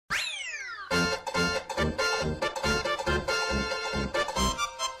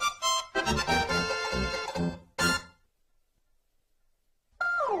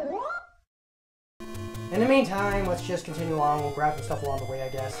let's just continue on. We'll grab some stuff along the way, I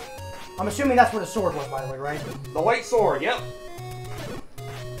guess. I'm assuming that's where the sword was, by the way, right? The white sword, yep.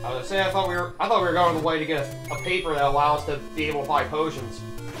 I was gonna say, I thought we were going the way to get a paper that allows us to be able to buy potions.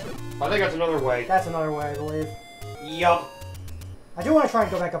 But I think that's another way. That's another way, I believe. Yup. I do want to try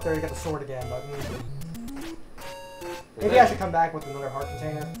and go back up there to get the sword again, but maybe I should come back with another heart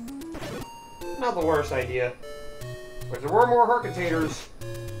container. Not the worst idea. But if there were more heart containers,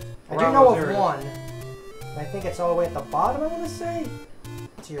 I do know of one. And I think it's all the way at the bottom, I want to say.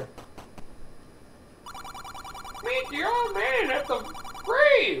 It's here. Meet the old man at the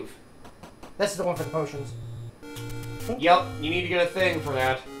grave! This is the one for the potions. Yep, you need to get a thing for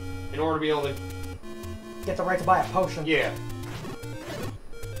that in order to be able to get the right to buy a potion. Yeah.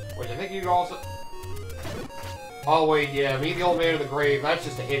 Which I think you could also... Oh wait, yeah, meet the old man in the grave. That's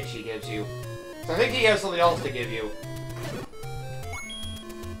just a hint she gives you. So I think he has something else to give you.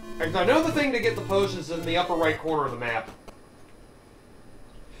 And I know the thing to get the potions is in the upper right corner of the map.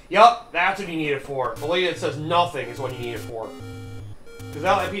 Yup, that's what you need it for. The lady that says nothing is what you need it for. Because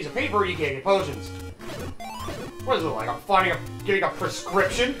without that piece of paper, you can't get potions. What is it like? I'm getting a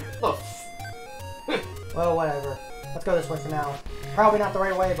prescription? The well, whatever. Let's go this way for now. Probably not the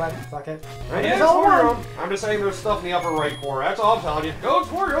right way, but fuck it. I'm just saying there's stuff in the upper right corner. That's all I'm telling you. Go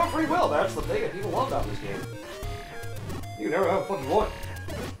explore your own free will. That's the thing that people love about this game. You can never know what the fuck you want.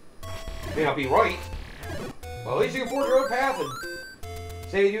 It may not be right. Well, at least you can forge your own path and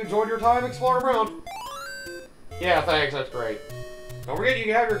say you enjoyed your time exploring around. Yeah, thanks. That's great. Don't forget you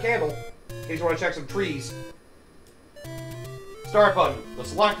can have your candle in case you want to check some trees. Start button. The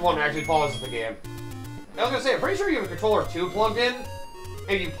select one actually pauses the game. I was gonna say, I'm pretty sure you have a controller 2 plugged in,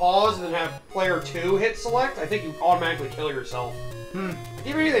 and you pause and then have player 2 hit select. I think you automatically kill yourself. I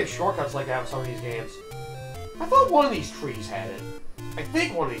think maybe they have shortcuts like that in some of these games. I thought one of these trees had it. I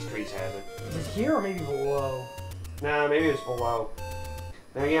think one of these trees has it. Is it here or maybe below? Nah, maybe it's below.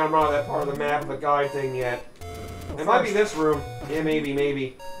 Now, yeah, I'm not on that part of the map of the guide thing yet. It might be this room. Yeah,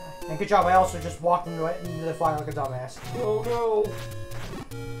 maybe. And good job, I also just walked into the fire like a dumbass. Oh no.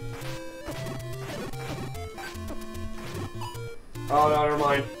 Oh no, never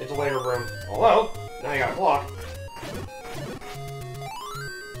mind. It's a later room. Although, now you got a clock.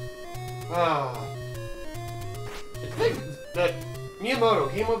 I think that Miyamoto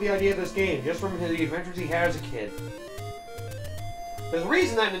came up with the idea of this game just from the adventures he had as a kid. There's a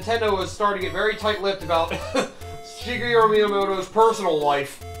reason that Nintendo was starting to get very tight-lipped about Shigeru Miyamoto's personal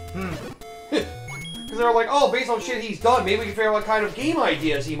life. Because they were like, oh, based on shit he's done, maybe we can figure out what kind of game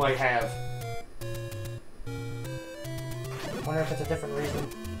ideas he might have. I wonder if it's a different reason.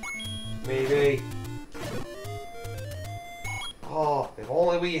 Maybe. Oh, if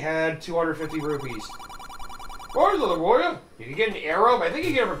only we had 250 rupees. What is it, boy? You can get an arrow, but I think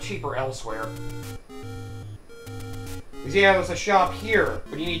you can get them cheaper elsewhere. Because yeah, there's a shop here,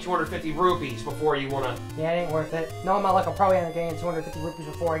 but you need 250 rupees before you want to... Yeah, it ain't worth it. No, my luck, I'll probably end up getting 250 rupees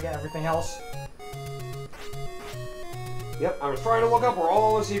before I get everything else. Yep, I was trying to look up where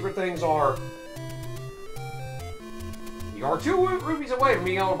all the secret things are. You are 2 rupees away from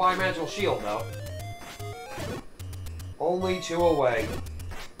being able to buy a magical shield, though. Only 2 away.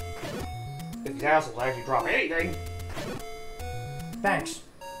 If these assholes actually drop anything. Thanks.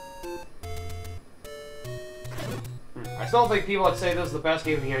 I still think people that say this is the best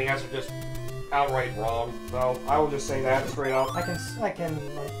game in the NES are just outright wrong. So I will just say that straight up. I can like,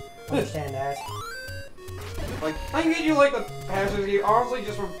 understand that. Like, I can get you like the passages game. Honestly,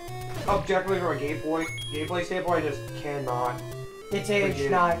 just from objectively from a gameplay standpoint, I just cannot. It's aged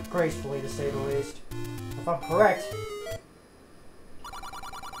not gracefully, to say the least. If I'm correct.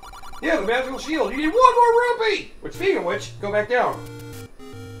 Yeah, the magical shield. You need 1 more rupee! Which, speaking of which, go back down.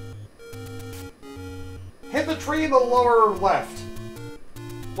 Hit the tree in the lower left.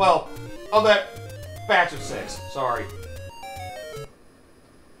 Well, of that batch of 6. Sorry.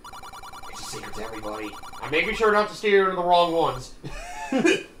 It's a secret to everybody. I'm making sure not to steer into the wrong ones.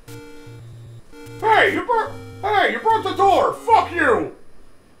 Hey, you broke the door! Fuck you!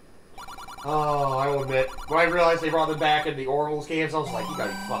 Oh, I will admit, when I realized they brought them back in the Oracles games, I was like, you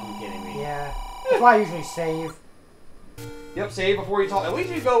gotta be fucking kidding me. Yeah. That's why I usually save. Yep, save before you talk. At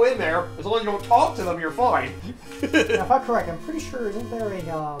least you go in there. As long as you don't talk to them, you're fine. Now, if I'm correct, I'm pretty sure, isn't there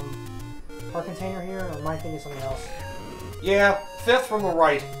a park container here? Or am I thinking something else? Yeah, 5th from the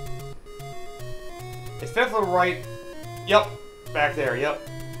right. It's 5th from the right. Yep, back there, yep.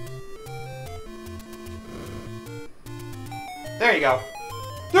 There you go.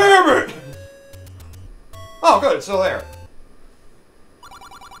 Damn it! Oh, good, it's still there.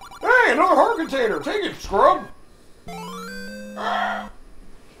 Hey, another heart container! Take it, scrub!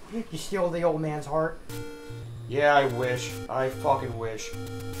 You steal the old man's heart. Yeah, I wish. I fucking wish.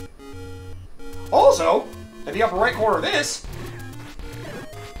 Also, at the upper right corner of this,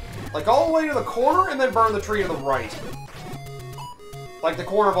 like all the way to the corner and then burn the tree to the right. Like the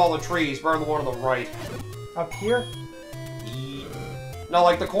corner of all the trees, burn the one to the right. Up here? No,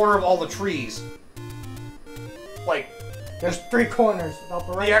 like the corner of all the trees. Like... There's 3 corners.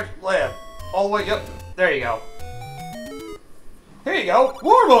 Upper right? Yeah, all the way, yep. There you go. Here you go.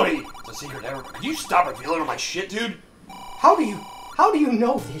 More money! It's a secret ever. Could you stop revealing all my shit, dude? How do you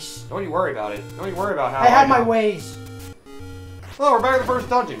know this? Don't you worry about it. Don't you worry about how I had my ways. Oh, we're back at the first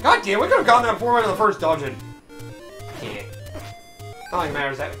dungeon. God damn, we could have gotten that before we went to the first dungeon. Yeah. Nothing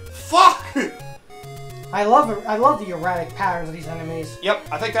matters that. Fuck! I love the erratic patterns of these enemies. Yep,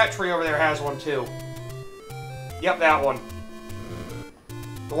 I think that tree over there has one too. Yep, that one.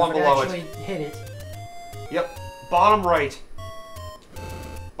 The one below actually hit it. Yep, bottom right.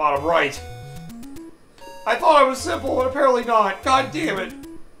 Bottom right. I thought it was simple, but apparently not. God damn it.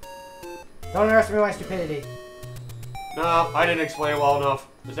 Don't underestimate my stupidity. No, I didn't explain it well enough.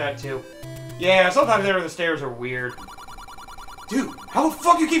 There's that too. Yeah, sometimes there the stairs are weird. Dude, how the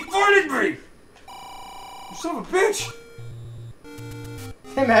fuck you keep fighting me? You son of a bitch!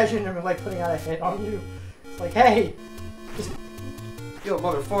 Imagine him like putting out a hit on you. It's like, hey, just... Yo,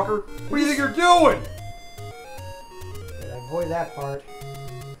 motherfucker, what do you think you're doing? Avoid that part.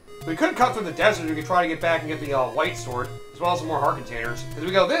 We could cut through the desert. We could try to get back and get the white sword, as well as some more heart containers. Because if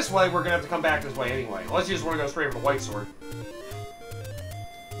we go this way, we're gonna have to come back this way anyway. Unless you just want to go straight for the white sword.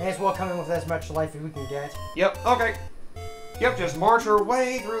 May as well come in with as much life as we can get. Yep. Okay. Yep. Just march our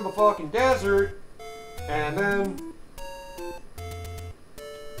way through the fucking desert, and then.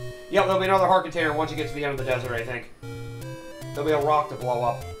 Yep. There'll be another heart container once you get to the end of the desert. I think. There'll be a rock to blow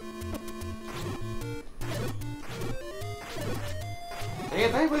up.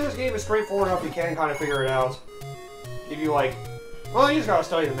 And thankfully this game is straightforward enough, you can kind of figure it out. If you like... Well, you just gotta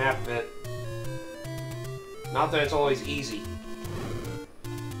study the map a bit. Not that it's always easy.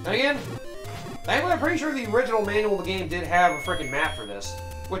 Then again, thankfully I'm pretty sure the original manual of the game did have a freaking map for this.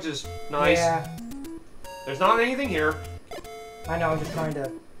 Which is nice. Yeah. There's not anything here. I know, I'm just trying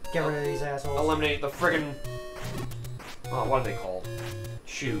to get rid of these assholes. Eliminate the friggin... Oh, what are they called?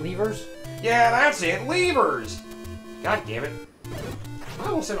 Shoot. Levers? Yeah, that's it! Levers! God damn it. I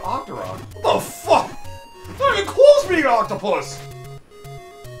almost said Octorok. What the fuck? It's not even close to being an octopus!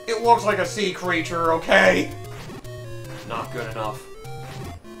 It looks like a sea creature, okay? Not good enough.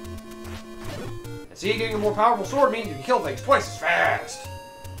 And see, getting a more powerful sword means you can kill things twice as fast.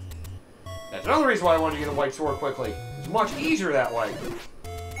 That's another reason why I wanted to get a white sword quickly. It's much easier that way.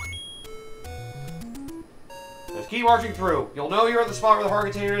 Just keep marching through. You'll know you're at the spot where the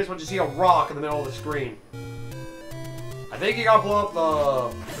heart container is when you see a rock in the middle of the screen. I think you gotta blow up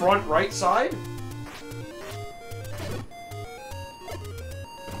the front right side.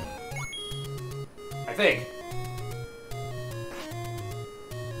 I think.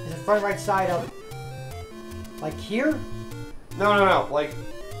 Is it front right side up? Like here? No.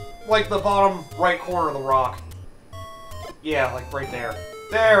 Like the bottom right corner of the rock. Yeah, like right there.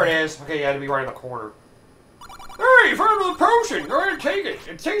 There it is. Okay, you had to be right in the corner. Hey, you found the potion! Go ahead and take it.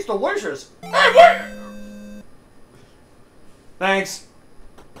 It tastes delicious. Hey, what? Thanks.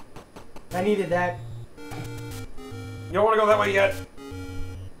 I needed that. You don't want to go that way yet?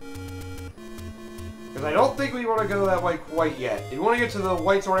 Because I don't think we want to go that way quite yet. If you want to get to the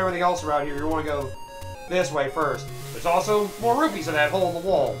white sword and everything else around here, you want to go this way first. There's also more rupees in that hole in the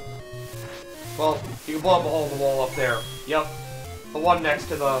wall. Well, you can blow up a hole in the wall up there. Yep. The one next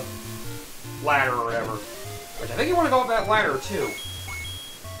to the ladder or whatever. Which I think you want to go up that ladder too.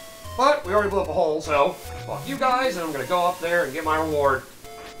 But we already blew up a hole, so fuck you guys, and I'm going to go up there and get my reward.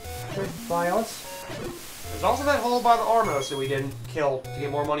 Good violence. There's also that hole by the Armos that we didn't kill to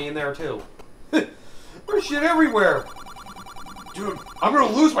get more money in there too. There's shit everywhere! Dude, I'm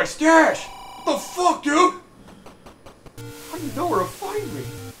gonna lose my stash! What the fuck, dude? How do you know where to find me?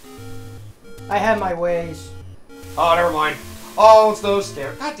 I had my ways. Oh, never mind. Oh, it's those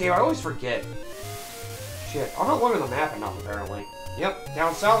stairs. God damn, I always forget. Shit, I'm not looking at the map enough, apparently. Yep,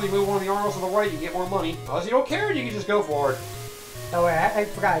 down south, you move one of the Armos to the right, you get more money. Unless you don't care, you can just go for it. Oh wait, I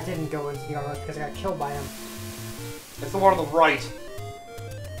forgot I didn't go into the Armos because I got killed by him. It's the one on the right.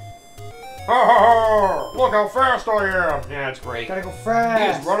 Ha ha ha! Look how fast I am! Yeah, it's great. Gotta go You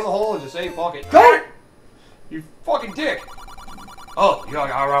fast. just run in the hole and just say, fuck it. Go! You fucking dick! Oh, you got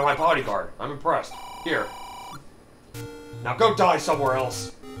around my bodyguard. I'm impressed. Here. Now go die somewhere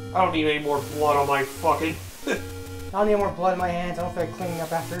else. I don't need any more blood on my fucking... I don't need more blood in my hands. I don't feel like cleaning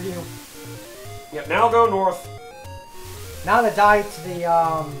up after you. Yep, now go north. Now to die to the,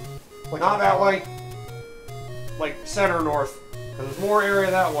 Not that way. like, center north. Because there's more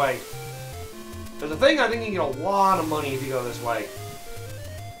area that way. There's a thing I think you can get a lot of money if you go this way.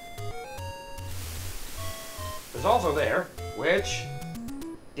 There's also there, which...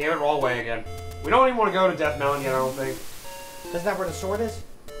 Damn it, wrong way again. We don't even want to go to Death Mountain yet, I don't think. Isn't that where the sword is?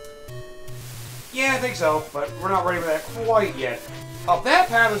 Yeah, I think so, but we're not ready for that quite yet. Up that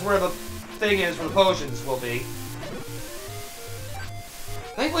path is where the thing is where the potions will be.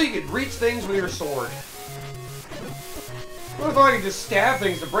 Thankfully, you can reach things with your sword. I would have thought I could just stab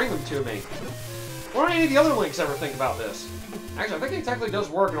things to bring them to me. Why don't any of the other Links ever think about this? Actually, I think it technically does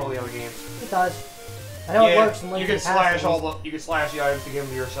work in all the other games. It does. I know it works in Link. You can slash you can slash the items to give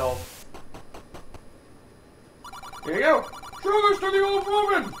them to yourself. Here you go. Show this to the old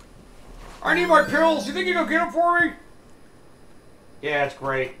woman. I need my pills. You think you can get them for me? Yeah, it's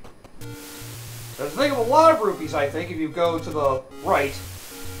great. There's a thing of a lot of rupees, I think, if you go to the right.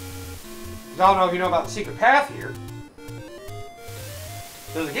 I don't know if you know about the secret path here.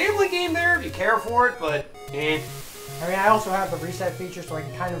 There's a gambling game there if you care for it, but eh. I mean, I also have the reset feature, so I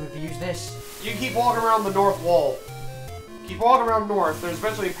can kind of abuse this. You can keep walking around the north wall. Keep walking around north. There's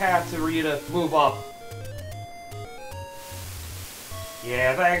eventually a path for you to move up.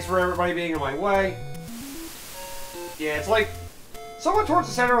 Yeah, thanks for everybody being in my way. Yeah, it's like somewhat towards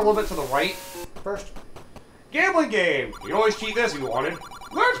the center, a little bit to the right. First. Gambling game! You can always cheat this if you wanted.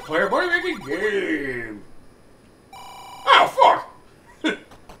 Let's play a money-making game! Oh, fuck!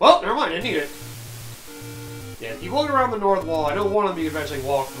 Well, never mind, I didn't need it. Yeah, keep looking around the north wall. I know one of them you can eventually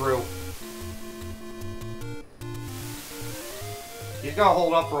walk through. He's gotta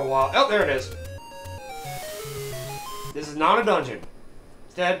hold up for a while. Oh, there it is. This is not a dungeon.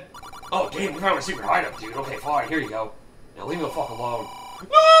 Instead... Oh, damn, we found a secret hideout, dude. Okay, fine, here you go. Now leave me the fuck alone.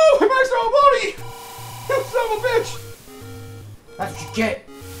 No! I'm maxed out money! You son of a bitch! That's what you get.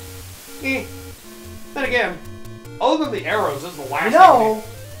 Eh. Then again, other than the arrows, this is the last thing. No!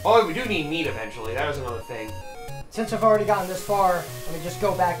 Oh, we do need meat eventually. That is another thing. Since I've already gotten this far, let me just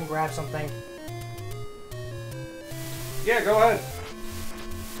go back and grab something. Yeah, go ahead.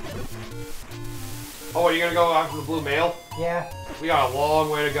 Oh, are you gonna go after the blue mail? Yeah. We got a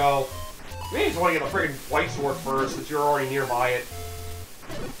long way to go. We just want to get the freaking white sword first, since you're already nearby it.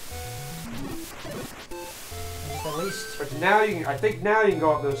 Just at least. But now you can, I think now you can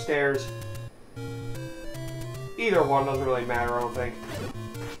go up those stairs. Either one doesn't really matter, I don't think.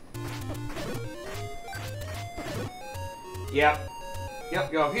 Yep.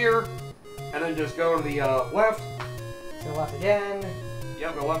 Yep, go up here, and then just go to the left. To the left again.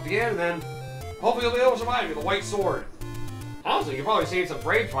 Yep, go left again, and then hopefully you'll be able to survive with the white sword. Honestly, you can probably save some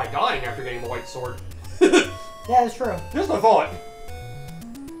frames by dying after getting the white sword. Yeah, that's true. Just a thought.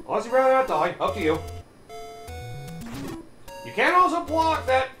 Unless you'd rather not die, up to you. You can also block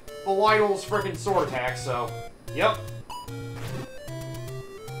the Lionel's frickin' sword attack, so, yep.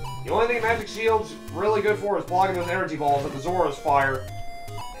 The only thing Magic Shield's really good for is blocking those energy balls that the Zoras fire.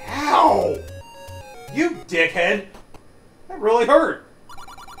 Ow! You dickhead! That really hurt.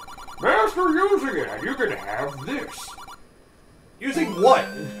 Master using it, and you can have this. Using what?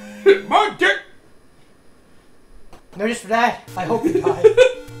 My dick! No, just for that, I hope you die.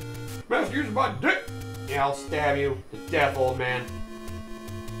 Master using my dick! Yeah, I'll stab you to death, old man.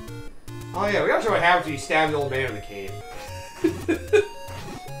 Oh yeah, we gotta show what happens when you stab the old man in the cave.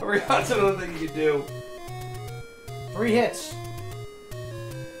 I forgot that's another thing you can do. 3 hits.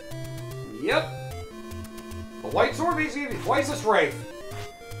 Yep. The white sword basically gives you twice the strength.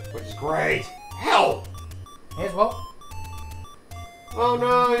 Which is great. Hell! May as well. Oh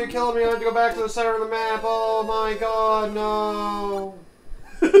no, you're killing me. I have to go back to the center of the map. Oh my god, no.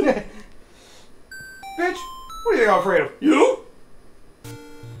 Bitch, what do you think I'm afraid of? You?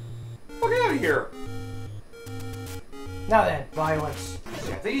 Fuck out of here. Now then, violence.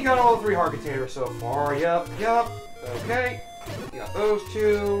 Yeah, I think you got all 3 heart containers so far. Yep, yep. Okay. You got those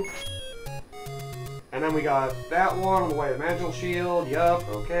 2. And then we got that one on the way to the magical shield. Yup,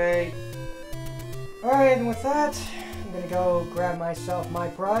 okay. Alright, and with that, I'm gonna go grab myself my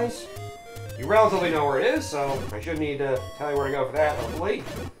prize. You relatively know where it is, so I shouldn't need to tell you where to go for that, hopefully.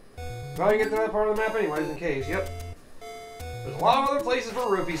 Probably get to that part of the map anyways, in case, yep. There's a lot of other places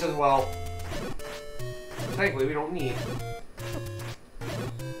for rupees as well. Thankfully, we don't need.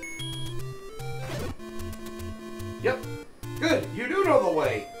 Yep. Good, you do know the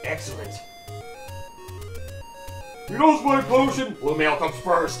way. Excellent. You know my potion? Blue mail comes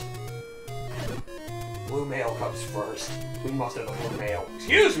first. Blue mail comes first. We must have the blue mail.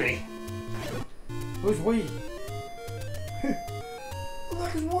 Excuse me! Who's we?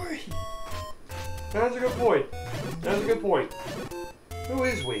 Look, is we. That's a good point. That's a good point. Who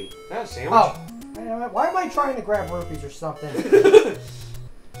is we? That's Sandwich. Oh, Why am I trying to grab rupees or something?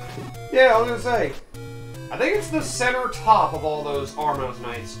 Yeah, I was gonna say. I think it's the center top of all those Armos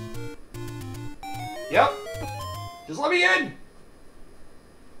Knights. Yep. Just let me in!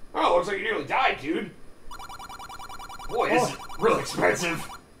 Oh, looks like you nearly died, dude. Boy, this is really expensive.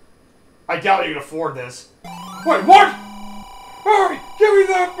 I doubt you can afford this. Wait, what? Hurry! Give me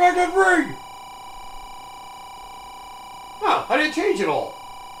that fucking ring! Huh, I didn't change it all.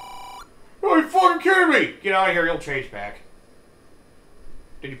 Are you fucking kidding me? Get out of here, you'll change back.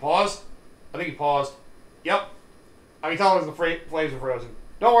 Did you pause? I think you paused. Yep. I can tell the flames are frozen.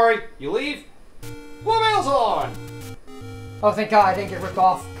 Don't worry, you leave. Blue mail's on! Oh, thank God I didn't get ripped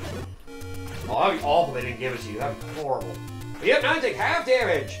off. Oh, that'd be awful if they didn't give it to you. That'd be horrible. But yep, now you take half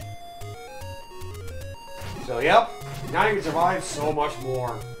damage. So, yep. Now you can survive so much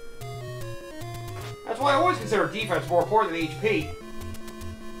more. That's why I always consider defense more important than HP.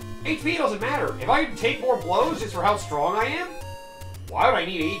 HP doesn't matter. If I can take more blows just for how strong I am, why do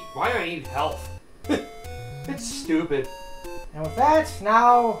I need health? It's stupid. And with that,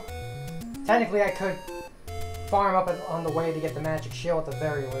 now, technically I could farm up on the way to get the magic shield at the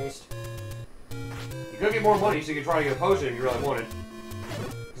very least. You could get more money so you could try to get a potion if you really wanted.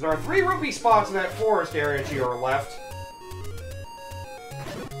 Because there are 3 rupee spots in that forest area to your left.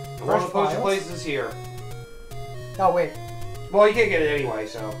 And one of the potion places is here. Oh, wait. Well, you can't get it anyway,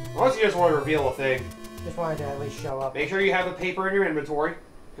 so... Unless you just want to reveal a thing. Just wanted to at least show up. Make sure you have the paper in your inventory,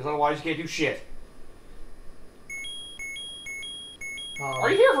 because otherwise you can't do shit. Are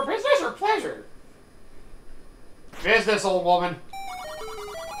you here for business or pleasure? Business, old woman.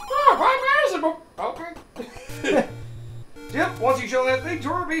 Oh, buy medicine. Okay. Yep, once you show that thing to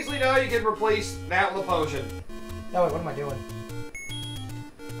her, basically now you can replace that with a potion. Oh, wait, what am I doing?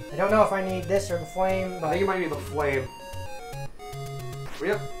 I don't know if I need this or the flame, but... I think you might need the flame.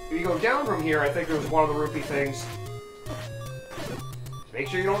 Yep, if you go down from here, I think there's one of the rupee things. Just make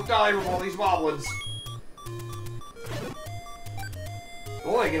sure you don't die from all these moblins.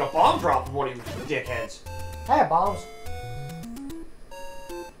 Oh, I get a bomb drop from one of you dickheads. I have bombs.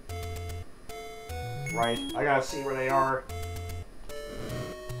 Right, I gotta see where they are.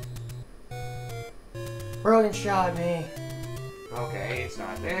 Brilliant shot, me. Okay, it's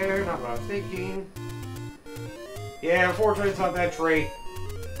not there, not what I was thinking. Yeah, unfortunately it's not that tree.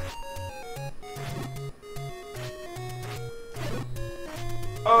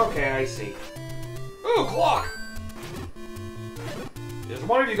 Okay, I see. Ooh, clock! Just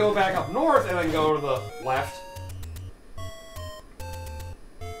wanted to go back up north and then go to the left.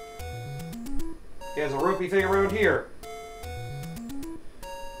 There's a rupee thing around here.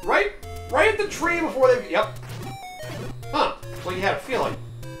 Right at the tree before they... Yep. Huh. Well, you had a feeling.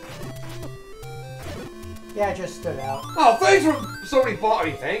 Yeah, it just stood out. Oh, thanks for so many I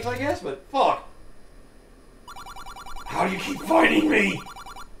mean, thanks, I guess, but fuck. How do you keep finding me?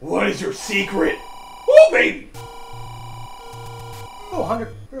 What is your secret? Oh, baby! Oh,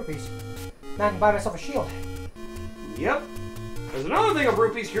 100 rupees. Now I can buy myself a shield. Yep. There's another thing of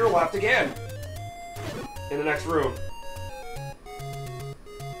rupees here left again. In the next room.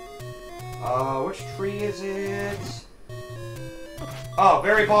 Which tree is it? Oh,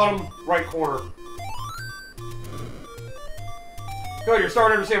 very bottom right corner. Good, you're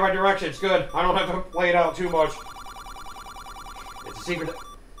starting to understand my directions. Good. I don't have to play it out too much. It's a secret.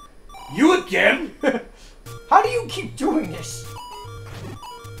 You again? How do you keep doing this?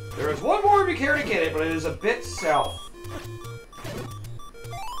 There is one more if you care to get it, but it is a bit south.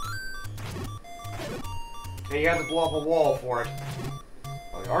 And you have to blow up a wall for it.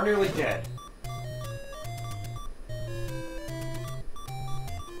 Well, you are nearly dead.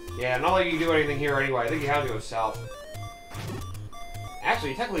 Yeah, not like you can do anything here anyway. I think you have to go south. Actually,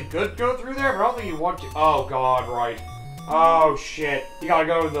 you technically could go through there, but I don't think you want to. Oh, God, right. Oh, shit. You gotta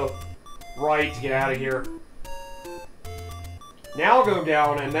go to the right to get out of here. Now go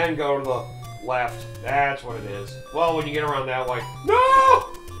down and then go to the left. That's what it is. Well, when you get around that way. No!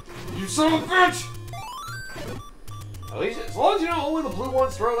 You son of a bitch! At least, as long as you know only the blue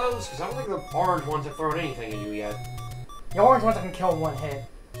ones throw those, because I don't think the orange ones have thrown anything at you yet. The orange ones I can kill in one hit.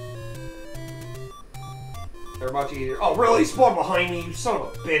 They're much easier. Oh, really? Spawn behind me, you son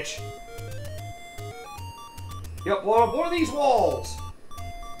of a bitch. Yep, blow up one of these walls.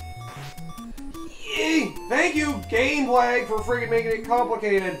 Yay! Thank you, game lag, for freaking making it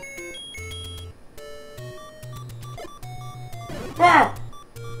complicated. Ah!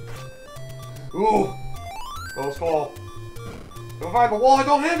 Ooh. Close call. Don't find the wall, I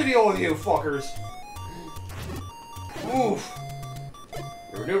don't have to deal with you, fuckers. Oof.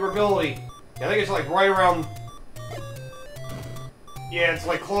 Your maneuverability. I think it's like right around... Yeah, it's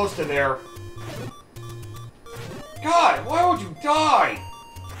like close to there. God, why would you die?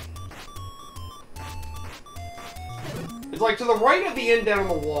 It's like to the right of the indent on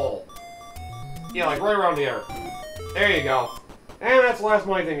the wall. Yeah, like right around there. There you go. And that's the last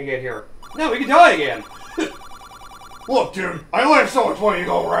money thing to get here. Now we can die again. Look, dude, I only have so much money to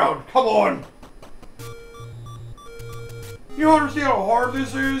go around. Come on. You understand how hard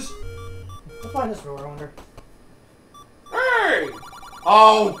this is? Let's find this door, I wonder. Hey!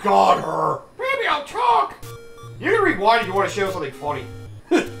 Oh, God, her. Maybe I'll talk. You can rewind if you want to show something funny.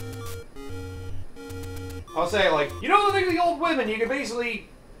 I'll say, like, you know the thing with the old women, you can basically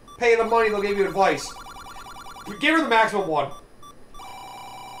pay them money, they'll give you advice. Give her the maximum one.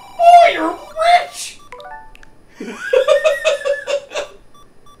 Boy, you're rich!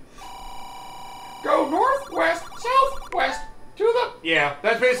 Go northwest, southwest, to the... Yeah,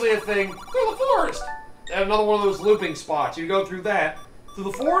 that's basically a thing. To the forest. And another one of those looping spots. You go through that. To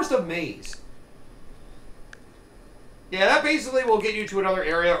the forest of maze. Yeah, that basically will get you to another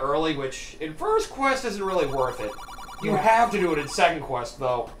area early, which in first quest isn't really worth it. You have to do it in second quest,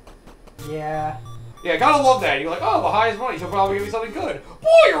 though. Yeah. Yeah, gotta love that. You're like, oh, the highest money, she'll probably give me something good.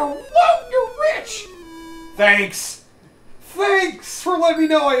 Boy, you're rich! Thanks! Thanks for letting me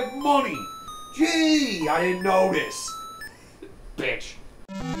know I have money! Gee, I didn't notice. Bitch.